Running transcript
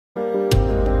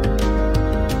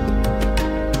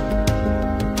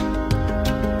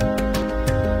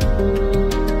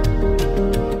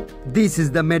This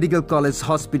is the Medical College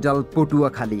Hospital,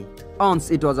 Patuakhali. Once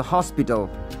it was a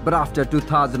hospital, but after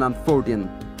 2014,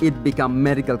 it became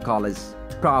Medical College,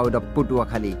 proud of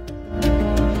Patuakhali.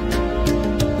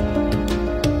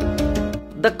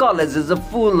 The college is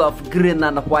full of green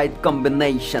and white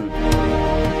combination.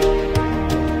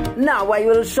 Now I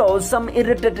will show some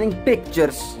irritating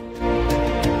pictures.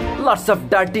 Lots of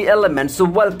dirty elements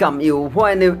welcome you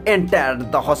when you enter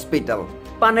the hospital.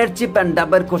 Paner chip and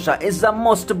dabar kosha is the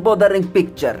most bothering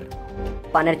picture.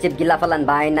 Paner chip gila falan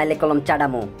bhai naile kolom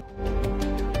chadamu.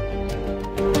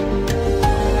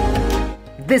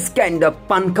 This kind of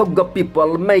pankogga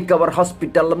people make our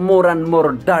hospital more and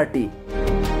more dirty.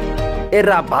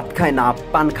 Era bhat khai na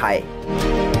pan khai.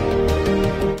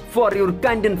 For your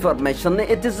kind information,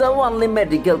 it is the only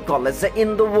medical college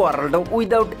in the world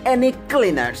without any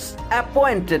cleaners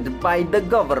appointed by the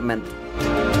government.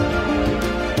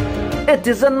 It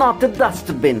is not a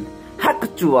dustbin.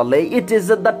 Actually, it is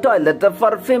the toilet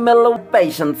for female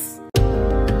patients.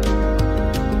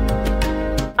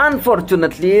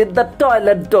 Unfortunately, the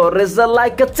toilet door is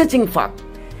like a chiching fuck.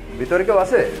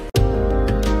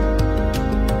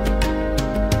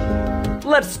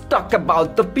 Let's talk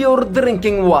about the pure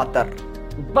drinking water.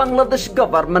 Bangladesh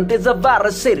government is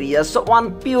very serious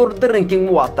on pure drinking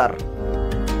water.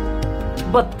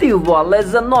 But tubewell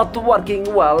is not working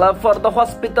well for the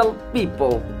hospital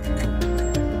people.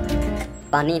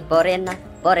 Pani porena,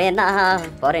 porena,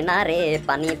 porena re,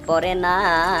 pani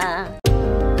porena.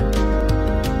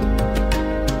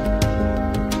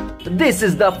 This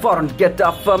is the front gate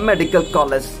of a medical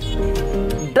college.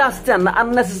 Dust and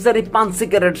unnecessary pan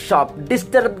cigarette shop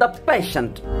disturb the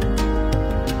patient.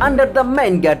 Under the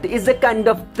main gate is a kind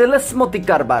of telesmoti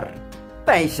karbar.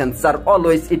 Patients are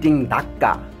always eating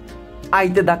dhakka.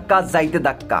 Aite dhakka, zaite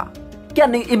dhakka.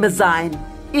 Can you imagine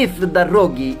if the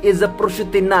rogi is a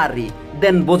proshuti nari,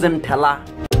 then bojan thela?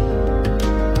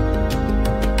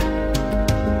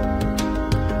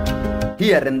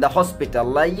 Here in the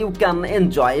hospital, you can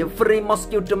enjoy free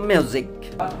mosquito music.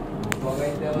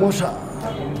 Mosha.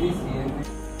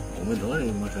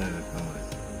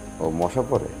 Oh, mosha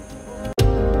pore.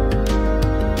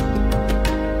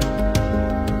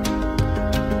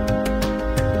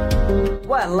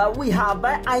 Well, we have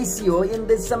an ICU in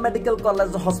this medical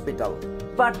college hospital,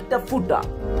 but the footer.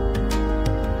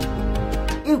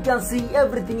 You can see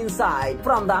everything inside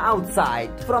from the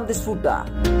outside, from this footer.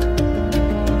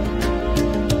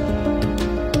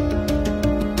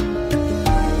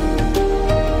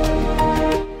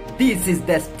 This is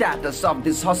the status of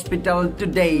this hospital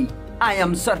today. I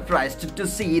am surprised to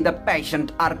see the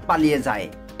patient are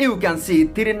Paliezai. You can see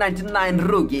 399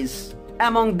 rugis.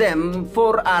 Among them,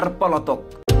 4 are Polotok.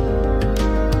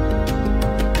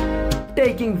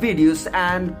 Taking videos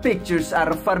and pictures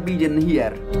are forbidden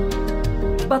here.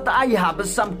 But I have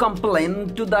some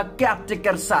complaint to the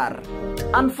caretaker sir.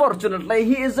 Unfortunately,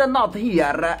 he is not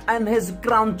here in his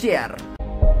crown chair.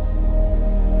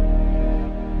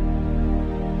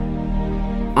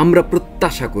 আমরা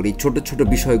প্রত্যাশা করি ছোট ছোট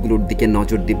বিষয়গুলোর দিকে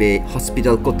নজর দিবে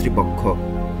hospital কর্তৃপক্ষ,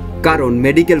 কারণ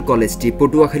মেডিকেল কলেজটি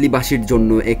পটুয়াখালীবাসীর জন্য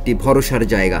একটি ভরসার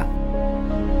জায়গা।